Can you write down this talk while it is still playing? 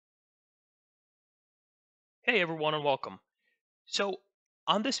Hey everyone and welcome. So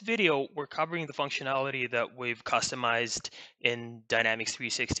on this video, we're covering the functionality that we've customized in Dynamics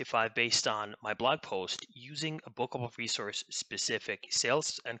 365 based on my blog post using a bookable resource specific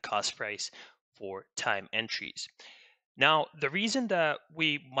sales and cost price for time entries. Now, the reason that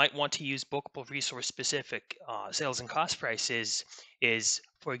we might want to use bookable resource specific sales and cost prices is,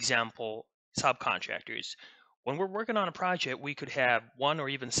 for example, subcontractors. When we're working on a project, we could have one or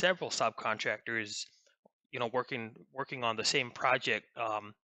even several subcontractors working on the same project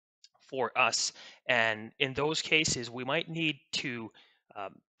for us, and in those cases we might need to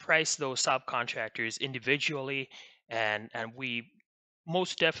price those subcontractors individually, and we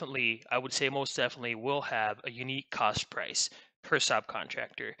most definitely, I would say most definitely, will have a unique cost price per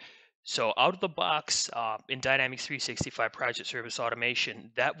subcontractor. So out of the box, in Dynamics 365 Project Service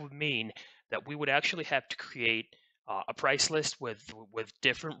Automation, that would mean that we would actually have to create a price list with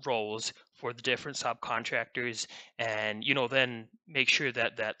different roles for the different subcontractors, and then make sure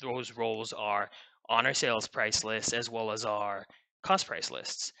that those roles are on our sales price list as well as our cost price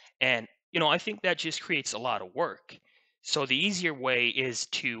lists. And I think that just creates a lot of work. So the easier way is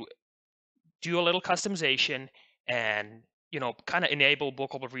to do a little customization and kind of enable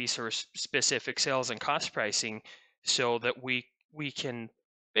bookable resource specific sales and cost pricing so that we can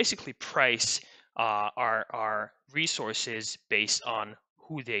basically price our resources based on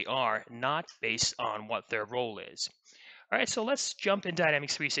who they are, not based on what their role is. All right, so let's jump in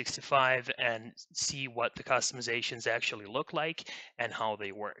Dynamics 365 and see what the customizations actually look like and how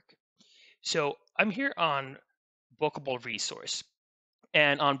they work. So I'm here on Bookable Resource.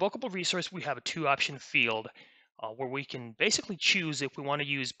 And on Bookable Resource, we have a two-option field where we can basically choose if we want to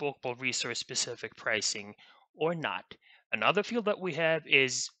use Bookable Resource specific pricing or not. Another field that we have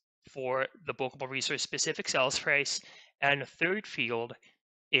is for the Bookable Resource specific sales price, and a third field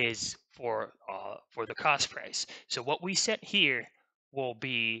is for the cost price. So what we set here will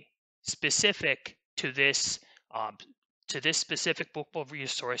be specific um, to this specific bookable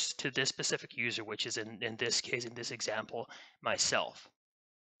resource, to this specific user, which is in this case, in this example, myself.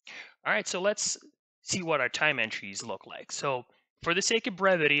 All right, so let's see what our time entries look like. So for the sake of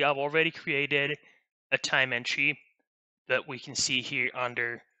brevity, I've already created a time entry that we can see here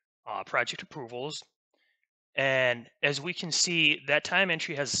under project approvals. And as we can see, that time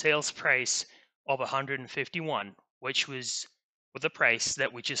entry has a sales price of 151, which was with the price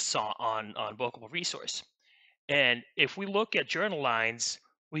that we just saw on Bookable Resource. And if we look at journal lines,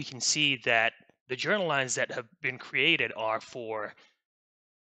 we can see that the journal lines that have been created are for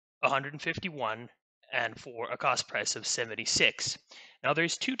 151 and for a cost price of 76. Now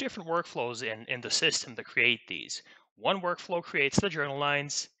there's two different workflows in the system to create these. One workflow creates the journal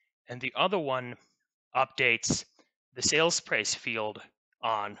lines, and the other one updates the sales price field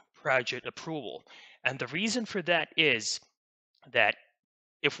on project approval. And the reason for that is that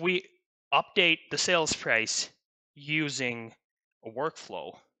if we update the sales price using a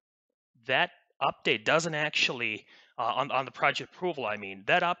workflow, that update doesn't actually, on the project approval, I mean,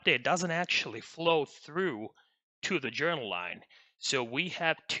 that update doesn't actually flow through to the journal line. So we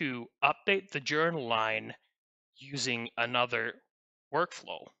have to update the journal line using another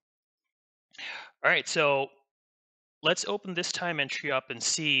workflow. All right, so let's open this time entry up and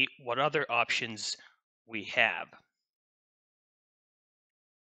see what other options we have.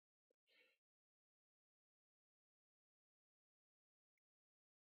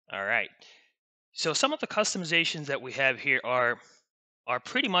 All right. So some of the customizations that we have here are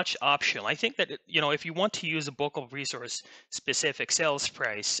pretty much optional. I think that if you want to use a bookable resource specific sales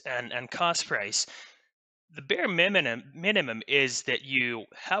price and cost price, the bare minimum is that you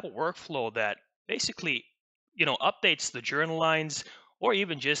have a workflow that basically updates the journal lines, or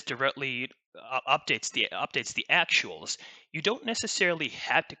even just directly updates the actuals. You don't necessarily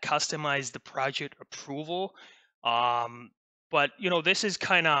have to customize the project approval, um, but this is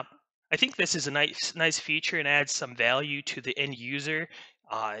kind of, I think this is a nice feature and adds some value to the end user.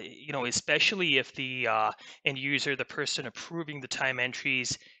 Especially if the end user, the person approving the time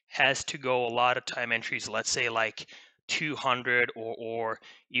entries, has to go a lot of time entries, let's say like 200 or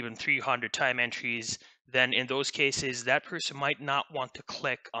even 300 time entries, then in those cases that person might not want to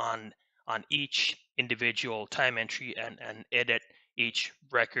click on each individual time entry and edit each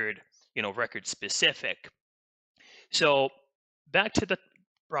record, record specific. So back to the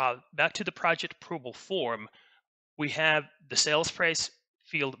back to the project approval form, we have the sales price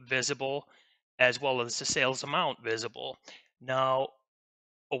field visible as well as the sales amount visible. Now,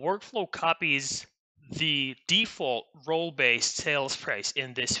 a workflow copies the default role-based sales price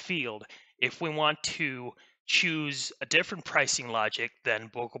in this field if we want to choose a different pricing logic than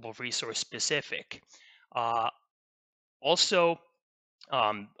bookable resource specific. Uh, Also,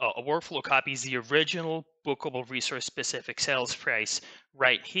 a workflow copies the original bookable resource specific sales price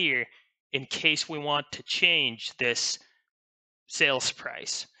right here in case we want to change this sales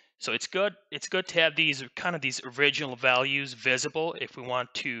price. So it's good to have these kind of these original values visible if we want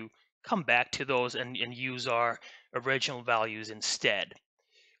to come back to those and use our original values instead.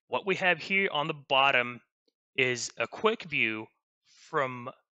 What we have here on the bottom is a quick view from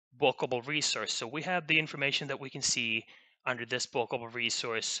Bookable Resource. So we have the information that we can see under this Bookable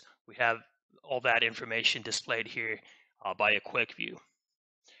Resource. We have all that information displayed here by a quick view.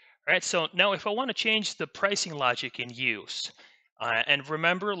 All right, so now if I want to change the pricing logic in use, and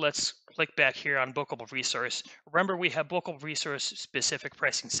remember, let's click back here on Bookable Resource. Remember, we have Bookable Resource specific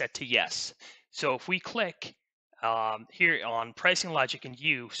pricing set to yes. So if we click here on pricing logic in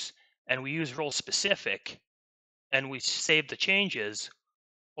use, and we use role specific, and we save the changes,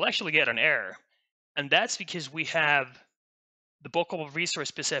 we'll actually get an error. And that's because we have the Bookable Resource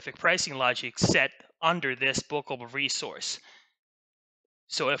specific pricing logic set under this Bookable Resource.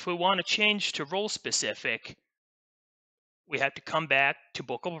 So if we want to change to role specific, we have to come back to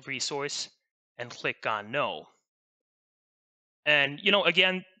Bookable Resource and click on No. And,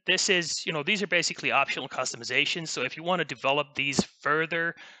 again, these are basically optional customizations. So if you want to develop these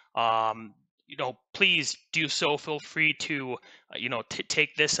further, please do so. Feel free to,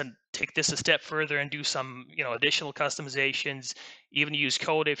 take this a step further and do some, additional customizations, even use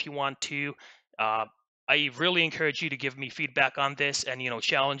code if you want to. Uh, I really encourage you to give me feedback on this and,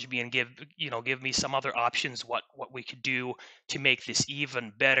 challenge me and give me some other options, what we could do to make this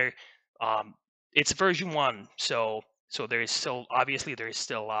even better. It's version 1, so there's still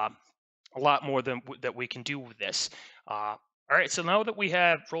a lot more that we can do with this. All right, so now that we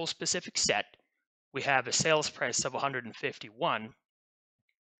have role specific set, we have a sales price of 151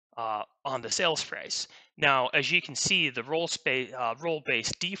 on the sales price. Now, as you can see, the role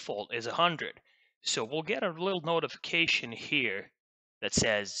based default is 100. So we'll get a little notification here that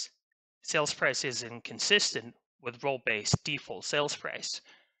says sales price is inconsistent with role based default sales price.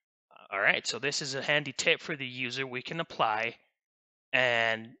 All right, so this is a handy tip for the user we can apply,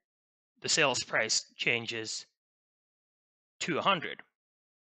 and the sales price changes to 100.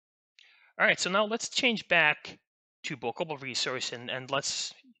 All right, so now let's change back to Bookable Resource and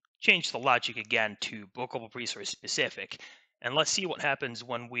let's change the logic again to Bookable Resource specific. And let's see what happens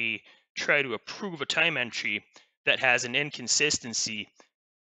when we try to approve a time entry that has an inconsistency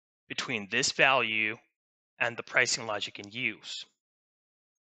between this value and the pricing logic in use.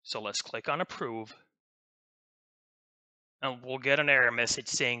 So let's click on Approve. And we'll get an error message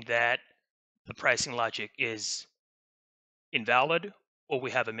saying that the pricing logic is invalid or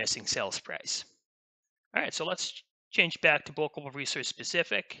we have a missing sales price. All right, so let's change back to Bookable Resource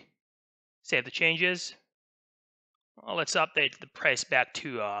specific, save the changes. Well, let's update the price back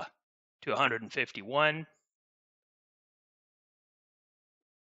to 151.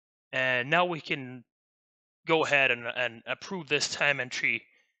 And now we can go ahead and approve this time entry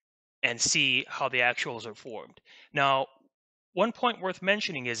and see how the actuals are formed. Now, one point worth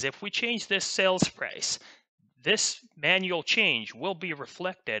mentioning is if we change this sales price, this manual change will be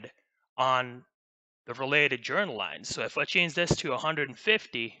reflected on the related journal lines. So if I change this to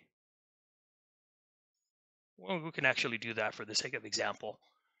 150, well, we can actually do that for the sake of example.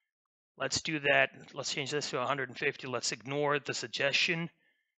 Let's do that. Let's change this to 150. Let's ignore the suggestion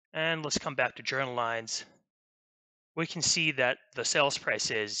and let's come back to journal lines. We can see that the sales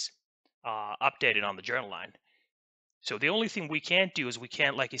price is updated on the journal line. So the only thing we can't do is we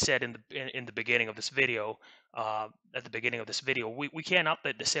can't, like I said in the beginning of this video, we can't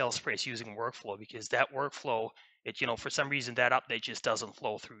update the sales price using workflow because that workflow, for some reason that update just doesn't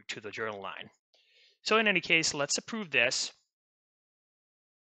flow through to the journal line. So in any case, let's approve this.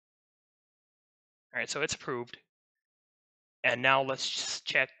 All right, so it's approved. And now let's just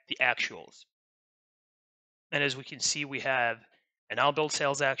check the actuals. And as we can see, we have an outbilled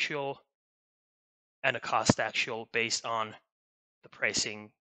sales actual and a cost actual based on the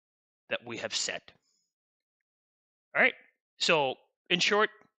pricing that we have set. All right, so in short,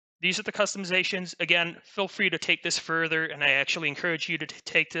 these are the customizations. Again, feel free to take this further, and I actually encourage you to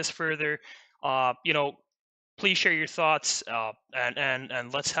take this further. Please share your thoughts,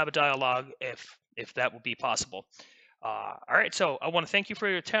 and let's have a dialogue if that would be possible. All right, so I want to thank you for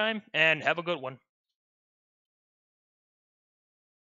your time, and have a good one.